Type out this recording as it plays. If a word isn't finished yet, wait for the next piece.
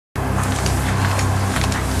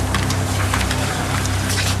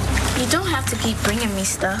don't have to keep bringing me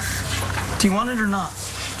stuff. Do you want it or not?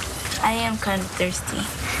 I am kind of thirsty.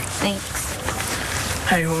 Thanks.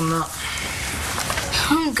 How you holding up?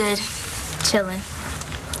 I'm good. Chilling.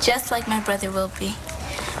 Just like my brother will be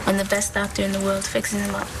when the best doctor in the world fixes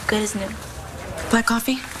him up. Good as new. Black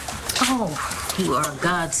coffee? Oh, you are a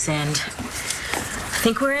godsend. I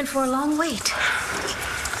think we're in for a long wait.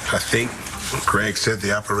 I think Greg said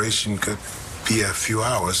the operation could be a few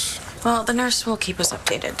hours. Well, the nurse will keep us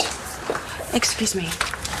updated. Excuse me.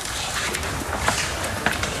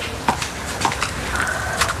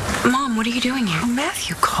 Mom, what are you doing here? Oh,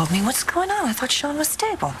 Matthew called me. What's going on? I thought Shaun was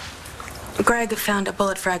stable. Greg found a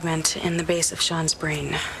bullet fragment in the base of Shaun's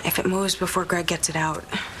brain. If it moves before Greg gets it out...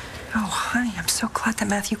 Oh, honey, I'm so glad that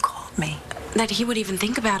Matthew called me. That he would even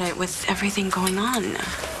think about it with everything going on.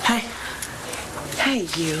 Hey. Hey,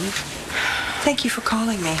 you. Thank you for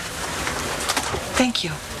calling me. Thank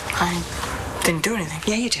you. I didn't do anything.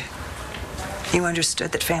 Yeah, you did. You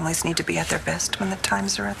understood that families need to be at their best when the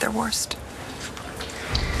times are at their worst.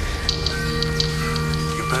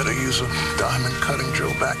 You better use a diamond cutting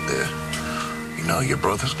drill back there. You know your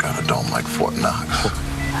brother's got a dome like Fort Knox.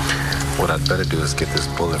 What I'd better do is get this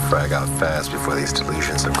bullet frag out fast before these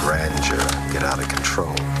delusions of grandeur get out of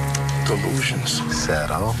control. Delusions?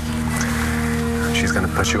 Settle. She's gonna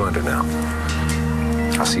put you under now.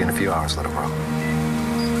 I'll see you in a few hours, little bro.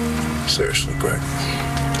 Seriously, Greg.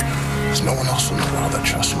 There's no one else in the world that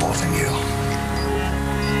trusts more than you.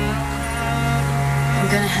 I'm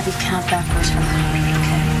gonna have you count backwards from the heartbeat,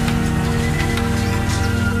 okay?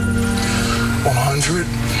 100,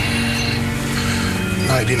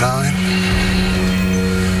 99,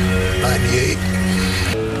 98.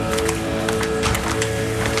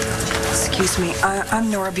 Excuse me. I'm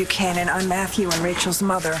Nora Buchanan. I'm Matthew and Rachel's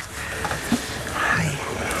mother. Hi.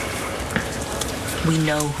 We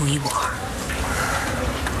know who you are.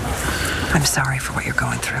 I'm sorry for what you're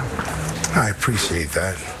going through. I appreciate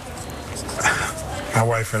that. My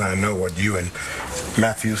wife and I know what you and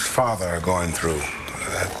Matthew's father are going through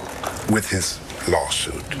with his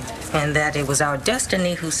lawsuit. And that it was our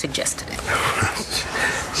destiny who suggested it.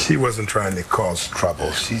 She wasn't trying to cause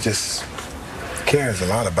trouble. She just cares a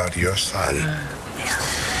lot about your son. Yeah.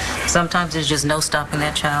 Sometimes there's just no stopping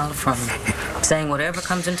that child from saying whatever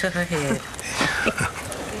comes into her head.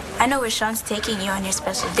 I know where Shaun's taking you on your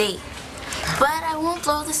special date, but I won't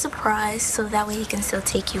blow the surprise so that way he can still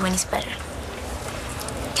take you when he's better.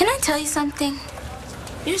 Can I tell you something?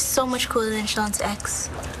 You're so much cooler than Shaun's ex.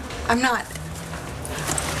 I'm not...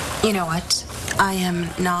 You know what? I am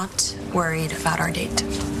not worried about our date.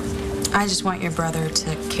 I just want your brother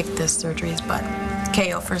to kick this surgery's butt.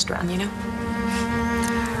 KO first round, you know?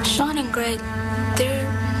 Shaun and Greg, they're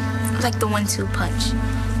like the 1-2 punch.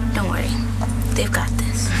 Don't worry. They've got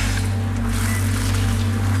this.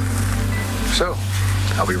 So,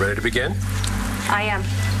 are we ready to begin? I am.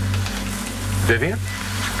 Vivian?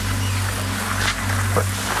 But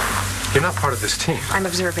you're not part of this team. I'm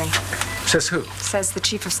observing. Says who? Says the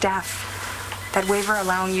chief of staff. That waiver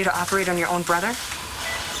allowing you to operate on your own brother?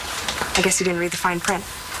 I guess you didn't read the fine print.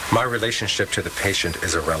 My relationship to the patient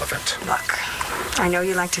is irrelevant. Look, I know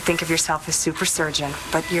you like to think of yourself as super surgeon,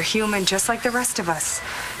 but you're human just like the rest of us.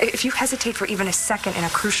 If you hesitate for even a second in a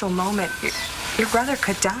crucial moment, your brother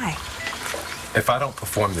could die. If I don't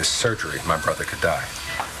perform this surgery, my brother could die.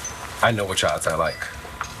 I know which odds I like.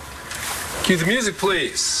 Cue the music,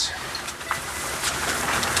 please.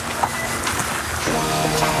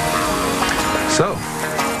 So,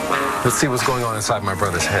 let's see what's going on inside my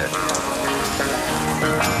brother's head.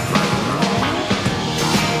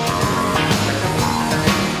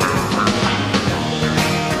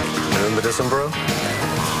 Remember this one, bro?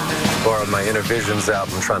 Borrowed my Inner Visions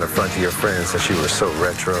album trying to front to your friends that you were so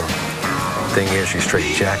retro. Thing is, you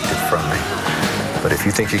straight jacked it from me. But if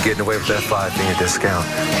you think you're getting away with that $5 discount,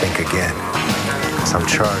 think again. 'Cause I'm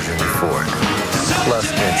charging you for it. Plus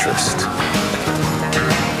interest.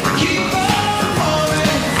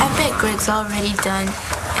 I bet Greg's already done,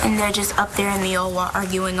 and they're just up there in the old wall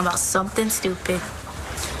arguing about something stupid.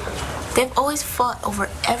 They've always fought over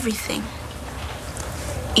everything,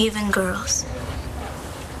 even girls.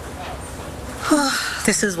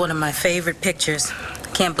 This is one of my favorite pictures.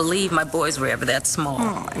 Can't believe my boys were ever that small.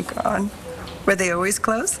 Oh, my God. Were they always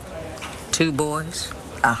close? 2 boys.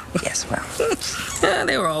 Ah, yes, well.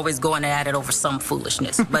 They were always going at it over some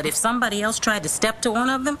foolishness. But if somebody else tried to step to one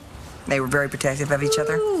of them... They were very protective of each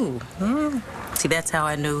other? Ooh, yeah. See, that's how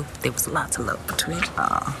I knew there was lots of love between them.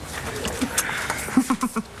 Ah.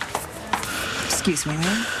 Excuse me,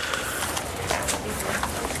 ma'am.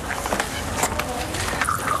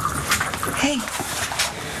 Hey,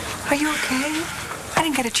 are you okay? I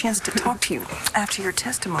didn't get a chance to talk to you after your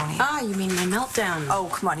testimony. Ah, you mean my meltdown? Oh,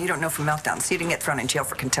 come on. You don't know from meltdowns. You didn't get thrown in jail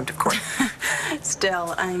for contempt of court.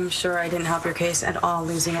 Still, I'm sure I didn't help your case at all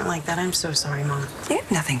losing it like that. I'm so sorry, Mom. You have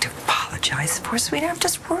nothing to apologize for, sweetheart. I'm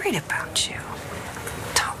just worried about you.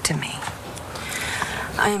 Talk to me.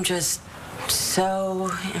 I am just so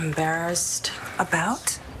embarrassed.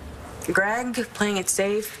 About? Greg playing it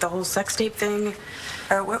safe, the whole sex tape thing.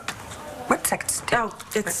 What sex tape? Oh,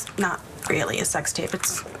 it's not really a sex tape.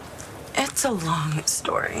 It's a long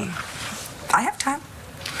story. I have time.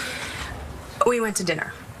 We went to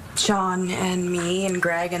dinner. Shaun and me and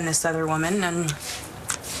Greg and this other woman, and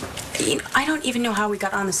I don't even know how we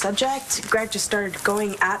got on the subject. Greg just started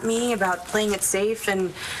going at me about playing it safe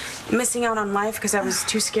and missing out on life because I was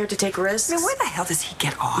too scared to take risks. I mean, where the hell does he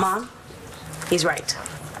get off? Mom, he's right.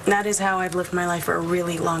 That is how I've lived my life for a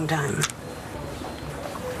really long time.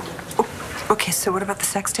 Okay, so what about the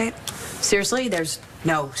sex tape? Seriously, there's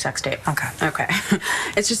no sex tape. Okay.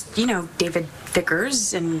 It's just, David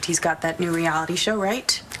Vickers, and he's got that new reality show,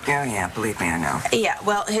 right? Oh, yeah, believe me, I know. Yeah,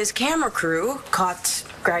 well, his camera crew caught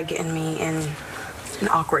Greg and me in an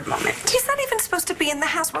awkward moment. He's not even supposed to be in the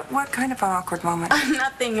house. What kind of an awkward moment?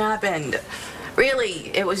 Nothing happened.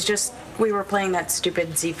 Really, it was just we were playing that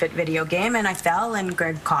stupid Z-Fit video game, and I fell, and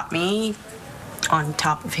Greg caught me on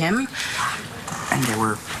top of him. And there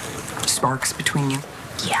were sparks between you?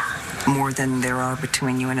 Yeah. More than there are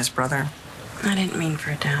between you and his brother? I didn't mean for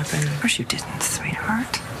it to happen. Of course you didn't,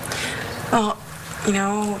 sweetheart. Well,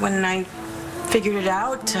 when I figured it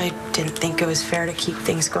out, I didn't think it was fair to keep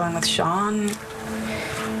things going with Shaun.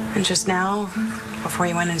 And just now, before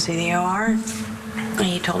he went into the OR,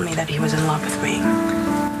 he told me that he was in love with me.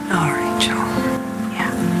 All right, Shaun.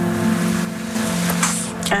 Yeah.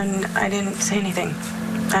 And I didn't say anything.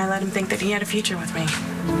 I let him think that he had a future with me.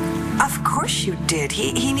 Of course you did.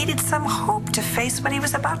 He needed some hope to face what he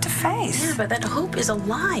was about to face. Yeah, but that hope is a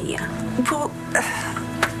lie. Well,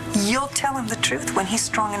 you'll tell him the truth when he's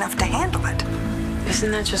strong enough to handle it.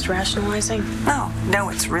 Isn't that just rationalizing? No,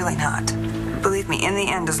 it's really not. Believe me, in the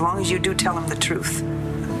end, as long as you do tell him the truth.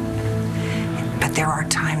 But there are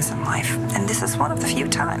times in life, and this is one of the few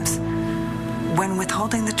times, when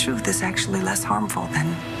withholding the truth is actually less harmful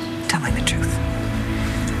than telling the truth.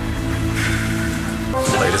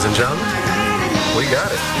 Ladies and gentlemen, we got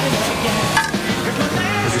it.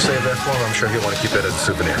 Would you save that for him? I'm sure he'll want to keep that as a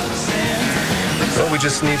souvenir. Well, we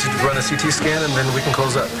just need to run a CT scan and then we can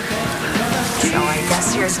close up. So I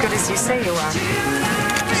guess you're as good as you say you are.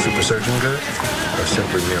 Super surgeon good? Or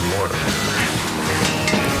simply mere mortal?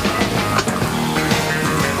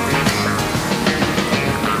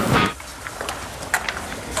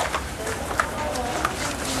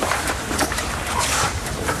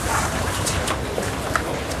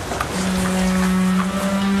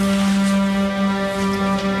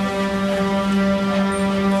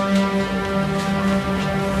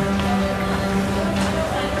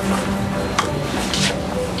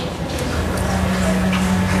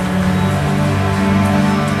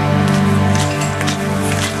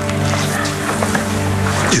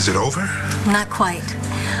 Is it over? Not quite.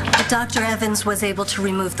 But Dr. Evans was able to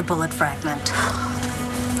remove the bullet fragment.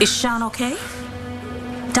 Is Shaun okay?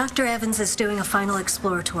 Dr. Evans is doing a final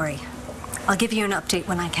exploratory. I'll give you an update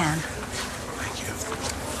when I can. Thank you.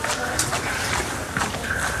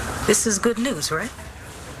 This is good news, right?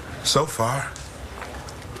 So far.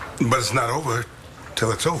 But it's not over till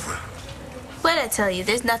it's over. What'd I tell you?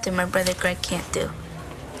 There's nothing my brother Greg can't do.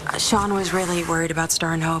 Shaun was really worried about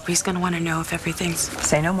Star and Hope. He's going to want to know if everything's...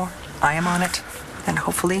 Say no more. I am on it. And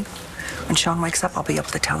hopefully, when Shaun wakes up, I'll be able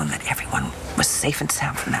to tell him that everyone was safe and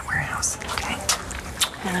sound from that warehouse. Okay?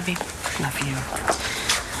 I love you. Love you.